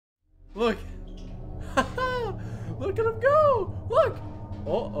Look. Look at him go. Look.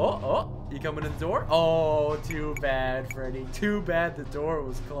 Oh. You coming in the door? Oh, too bad, Freddy. Too bad the door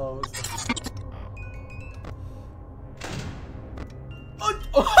was closed.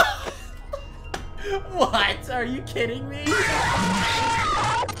 Oh. What? Are you kidding me?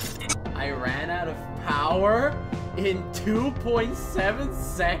 I ran out of power in 2.7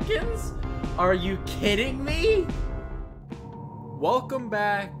 seconds? Are you kidding me? Welcome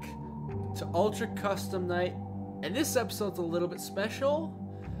back to Ultra Custom Night, and this episode's a little bit special.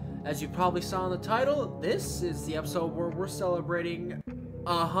 As you probably saw in the title, this is the episode where we're celebrating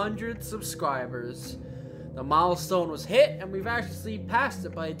 100 subscribers. The milestone was hit, and we've actually passed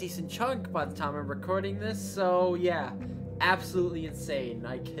it by a decent chunk by the time I'm recording this, so yeah, absolutely insane.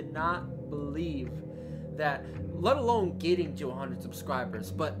 I cannot believe that, let alone getting to 100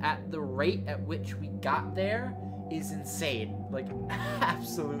 subscribers, but at the rate at which we got there is insane. Like,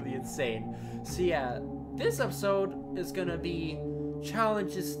 absolutely insane. So yeah, this episode is gonna be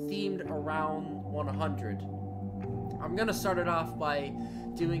challenges themed around 100. I'm gonna start it off by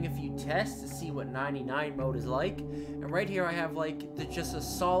doing a few tests to see what 99 mode is like, and right here I have like just a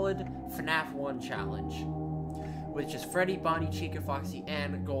solid FNAF 1 challenge, which is Freddy, Bonnie, Chica, Foxy,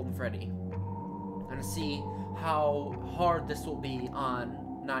 and Golden Freddy. I'm gonna see how hard this will be on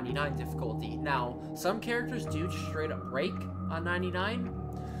 99 difficulty. Now, some characters do just straight up break on 99,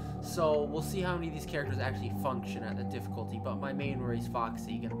 so we'll see how many of these characters actually function at the difficulty, but my main worry is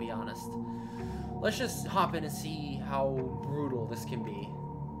Foxy, gonna be honest. Let's just hop in and see how brutal this can be.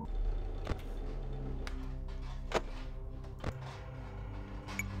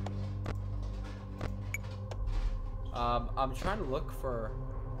 I'm trying to look for...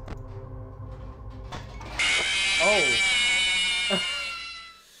 Oh!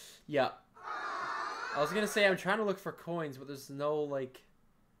 Yeah. I was gonna say I'm trying to look for coins, but there's no, like...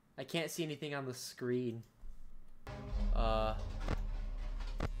 I can't see anything on the screen. What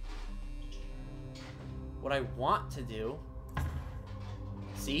I want to do...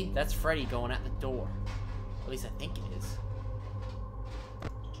 See? That's Freddy going at the door. At least I think it is.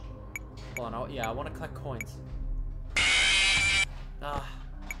 Hold on, yeah, I want to collect coins. Ah.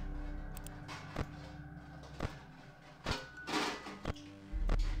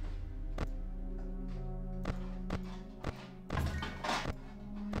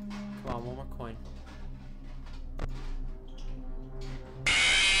 Come on, one more coin.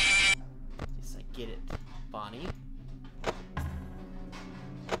 Yes, I get it, Bonnie.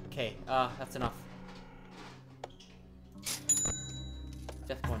 Okay, that's enough.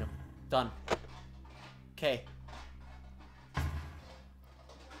 Death coin him. Done. Okay.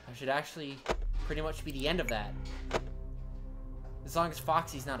 That should actually pretty much be the end of that. As long as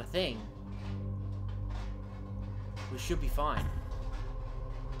Foxy's not a thing, we should be fine.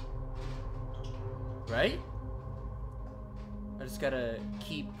 Right? I just gotta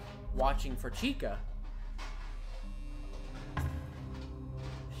keep watching for Chica.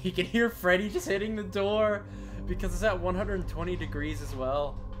 You can hear Freddy just hitting the door because it's at 120 degrees as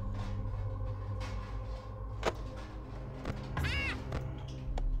well.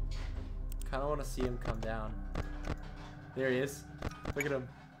 Kinda wanna see him come down. There he is. Look at him.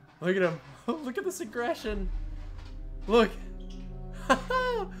 Look at him. Look at this aggression. Look.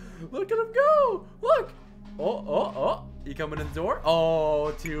 Look at him go. Look. Oh. You coming in the door?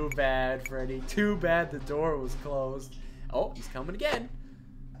 Oh, too bad, Freddy. Too bad the door was closed. Oh, he's coming again.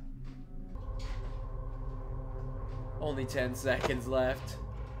 Only 10 seconds left.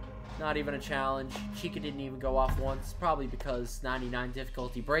 Not even a challenge. Chica didn't even go off once. Probably because 99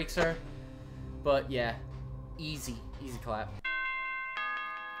 difficulty breaks her. But yeah, easy clap.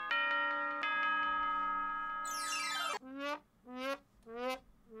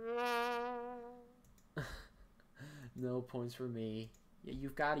 No points for me. Yeah,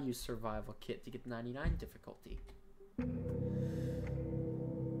 you've got to use survival kit to get 99 difficulty.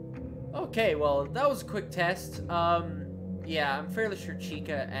 Okay, well, that was a quick test. Yeah, I'm fairly sure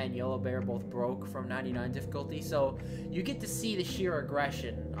Chica and Yellow Bear both broke from 99 difficulty, so you get to see the sheer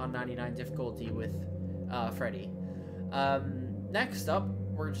aggression on 99 difficulty with Freddy. Next up,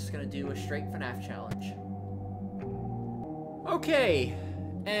 we're just gonna do a straight FNAF challenge. Okay,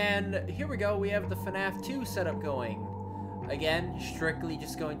 and here we go. We have the FNAF 2 setup going. Again, strictly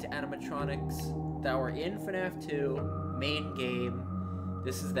just going to animatronics that were in FNAF 2, main game.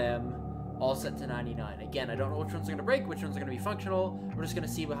 This is them. All set to 99. Again, I don't know which ones are going to break, which ones are going to be functional. We're just going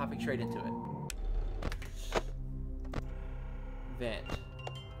to see by hopping straight into it. Vent.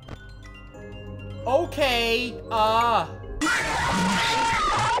 Okay,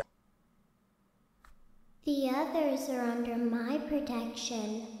 The others are under my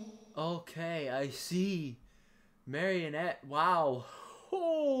protection. Okay, I see. Marionette. Wow.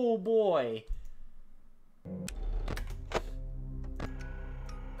 Oh boy.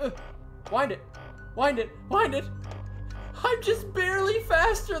 Wind it. Wind it. Wind it. I'm just barely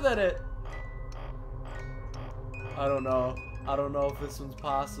faster than it. I don't know. I don't know if this one's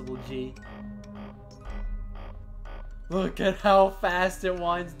possible, G. Look at how fast it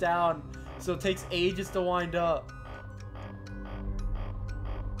winds down. So it takes ages to wind up.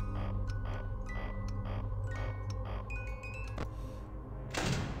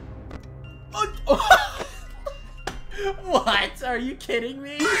 Oh. What? Are you kidding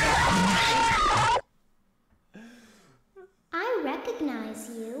me? I recognize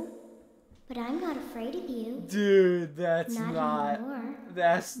you, but I'm not afraid of you. Dude, that's not anymore.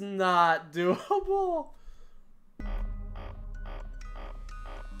 That's not doable.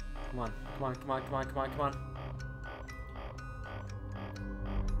 Come on, come on, come on, come on, come on, come on.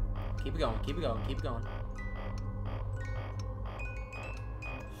 Keep it going, keep it going, keep it going.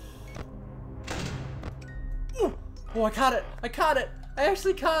 Ooh. Oh, I caught it! I caught it! I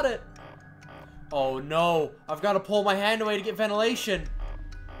actually caught it! Oh no! I've got to pull my hand away to get ventilation.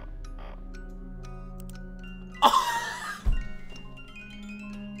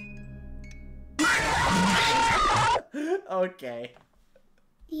 Okay.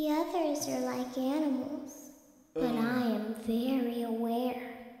 The others are like animals, but I am very aware.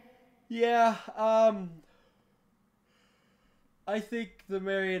 Yeah, I think the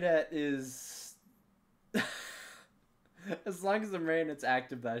marionette is... As long as the marionette's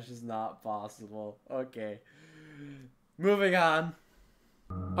active, that's just not possible. Okay. Moving on.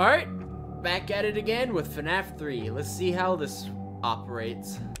 Alright, back at it again with FNAF 3. Let's see how this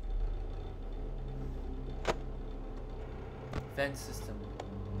operates. Vent system.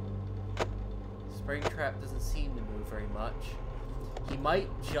 Springtrap doesn't seem to move very much. He might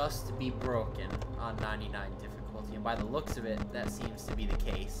just be broken on 99 difficulty, and by the looks of it, that seems to be the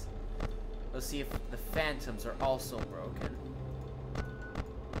case. Let's see if the phantoms are also broken.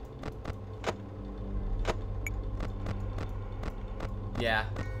 Yeah.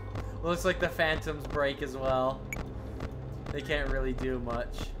 Looks like the phantoms break as well. They can't really do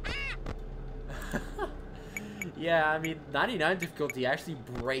much. Yeah, I mean, 99 difficulty actually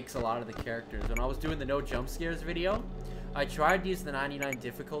breaks a lot of the characters. When I was doing the no jump scares video, I tried to use the 99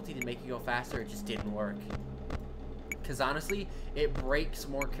 difficulty to make it go faster. It just didn't work. Because honestly, it breaks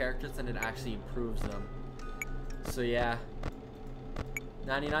more characters than it actually improves them. So yeah.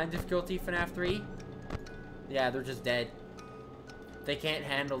 99 difficulty FNAF 3? Yeah, they're just dead. They can't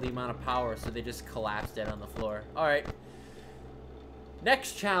handle the amount of power, so they just collapse dead on the floor. Alright.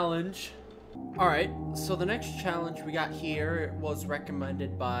 Next challenge. Alright, so the next challenge we got here was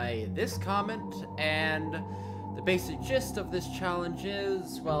recommended by this comment, and the basic gist of this challenge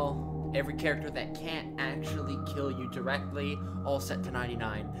is, well, every character that can't actually kill you directly, all set to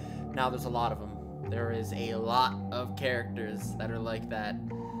 99. Now there's a lot of them. There is a lot of characters that are like that.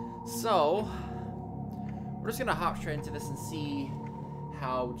 So, we're just gonna hop straight into this and see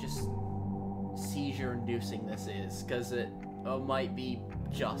how just seizure-inducing this is, because it might be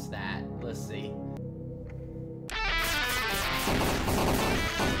just that. Let's see.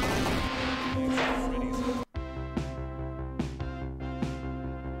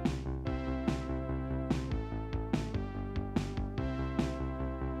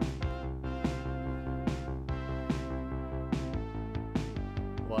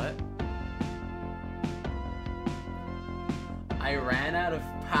 What? I ran out of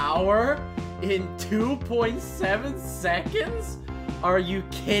power in 2.7 seconds? Are you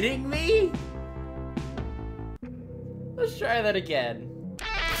kidding me? Let's try that again.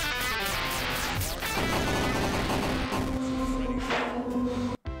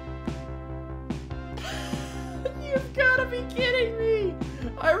 You've gotta be kidding me!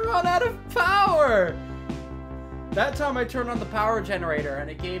 I run out of power! That time I turned on the power generator and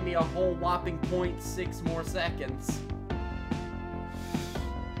it gave me a whole whopping 0.6 more seconds.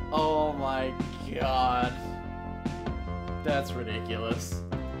 Oh my god. That's ridiculous.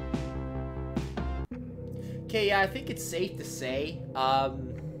 Okay, yeah, I think it's safe to say,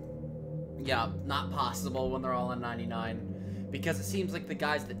 yeah, not possible when they're all on 99. Because it seems like the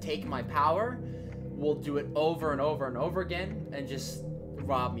guys that take my power will do it over and over and over again and just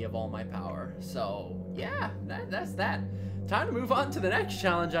rob me of all my power. So, yeah, that's that. Time to move on to the next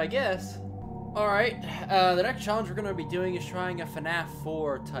challenge, I guess. Alright, the next challenge we're going to be doing is trying a FNAF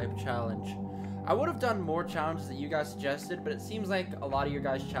 4 type challenge. I would have done more challenges that you guys suggested, but it seems like a lot of your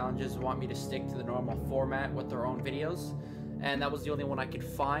guys' challenges want me to stick to the normal format with their own videos. And that was the only one I could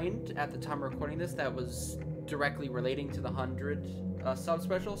find at the time of recording this that was directly relating to the 100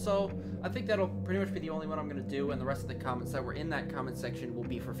 sub-special, so I think that'll pretty much be the only one I'm going to do, and the rest of the comments that were in that comment section will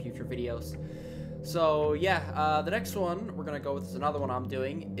be for future videos. So, yeah, the next one we're going to go with is another one I'm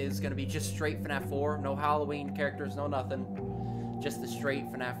doing, is going to be just straight FNAF 4, no Halloween characters, no nothing, just the straight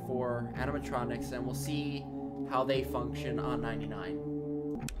FNAF 4 animatronics, and we'll see how they function on 99.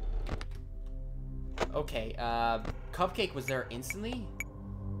 Okay, Cupcake was there instantly?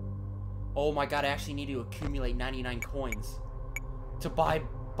 Oh my god, I actually need to accumulate 99 coins to buy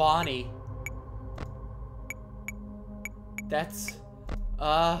Bonnie. That's,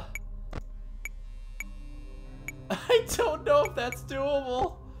 I don't know if that's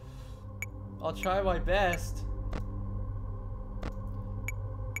doable. I'll try my best.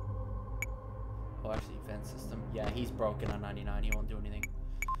 Oh, actually, vent system. Yeah, he's broken on 99. He won't do anything.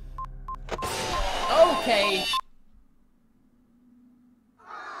 Okay.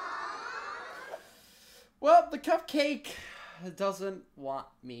 Well, the Cupcake doesn't want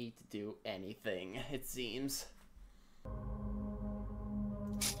me to do anything, it seems.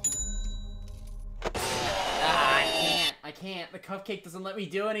 I can't. The Cupcake doesn't let me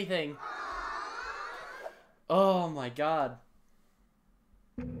do anything. Oh my god.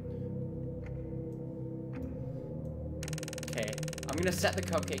 Okay, I'm gonna set the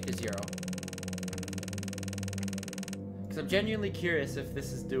Cupcake to 0. Because I'm genuinely curious if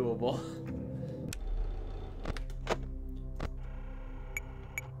this is doable.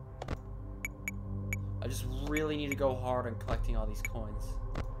 I just really need to go hard on collecting all these coins.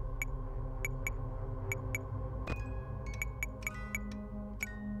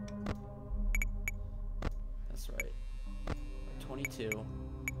 That's right. 22.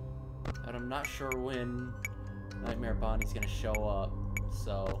 And I'm not sure when Nightmare Bonnie's gonna show up,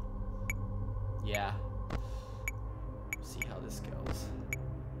 so yeah. See how this goes.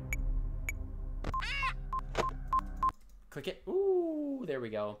 Click it. Ooh, there we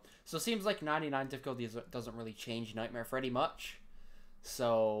go. So it seems like 99 difficulty doesn't really change Nightmare Freddy much.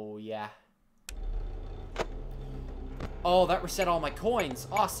 So, yeah. Oh, that reset all my coins.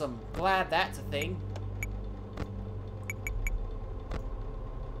 Awesome. Glad that's a thing.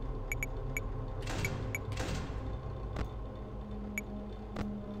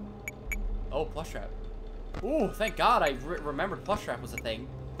 Oh, Plush Trap. Ooh, thank God I remembered Plush Trap was a thing.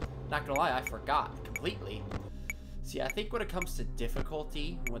 Not gonna lie, I forgot completely. See, I think when it comes to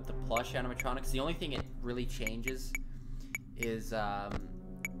difficulty with the plush animatronics, the only thing it really changes is how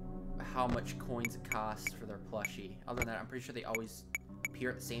much coins it costs for their plushie. Other than that, I'm pretty sure they always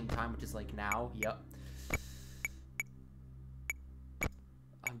appear at the same time, which is like now. Yep.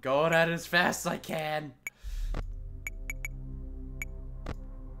 I'm going at it as fast as I can.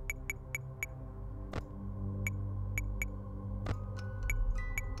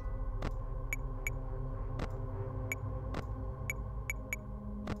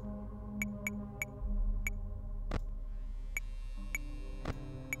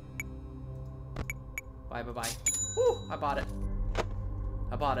 Bye, bye, bye. Woo! I bought it.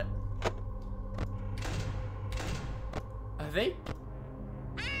 I bought it.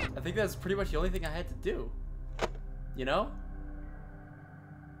 I think that's pretty much the only thing I had to do. You know?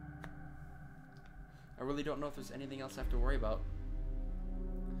 I really don't know if there's anything else I have to worry about.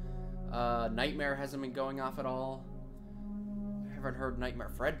 Nightmare hasn't been going off at all. I haven't heard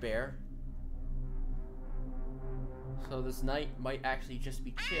Nightmare Fredbear. So this night might actually just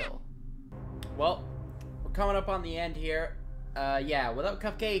be chill. Well, we're coming up on the end here. Yeah, without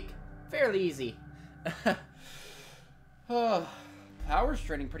Cupcake, fairly easy. Power's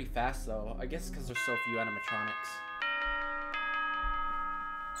draining pretty fast, though. I guess because there's so few animatronics.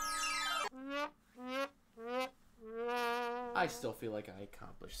 I still feel like I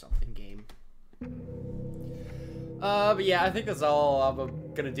accomplished something, game. But yeah, I think that's all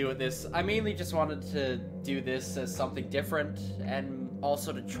I'm gonna do with this. I mainly just wanted to do this as something different, and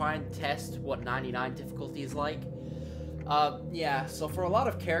also to try and test what 99 difficulty is like. Yeah, so for a lot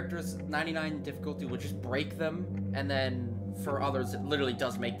of characters, 99 difficulty would just break them, and then for others, it literally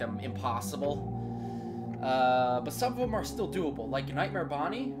does make them impossible. But some of them are still doable, like Nightmare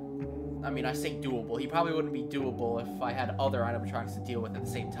Bonnie. I mean, I say doable. He probably wouldn't be doable if I had other animatronics to deal with at the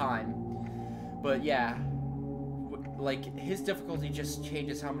same time. But yeah, like, his difficulty just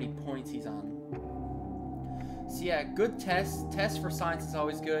changes how many points he's on. So yeah, good test. Test for science is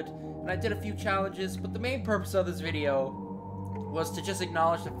always good. And I did a few challenges, but the main purpose of this video was to just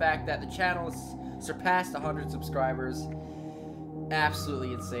acknowledge the fact that the channel has surpassed 100 subscribers.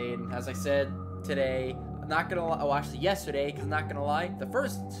 Absolutely insane. As I said today, I'm not gonna lie, oh, actually yesterday, because I'm not gonna lie, the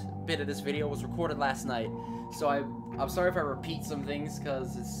first bit of this video was recorded last night. So I'm sorry if I repeat some things,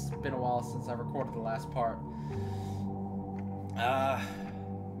 because it's been a while since I recorded the last part.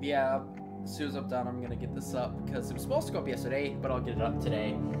 Yeah, as soon as I'm done, I'm gonna get this up because it was supposed to go up yesterday, but I'll get it up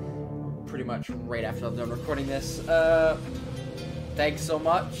today. Pretty much right after I'm done recording this. Thanks so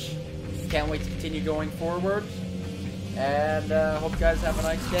much. Can't wait to continue going forward. And hope you guys have a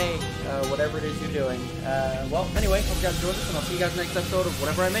nice day, whatever it is you're doing. Well, anyway, hope you guys enjoyed this, and I'll see you guys next episode of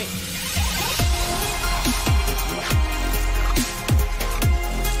whatever I make.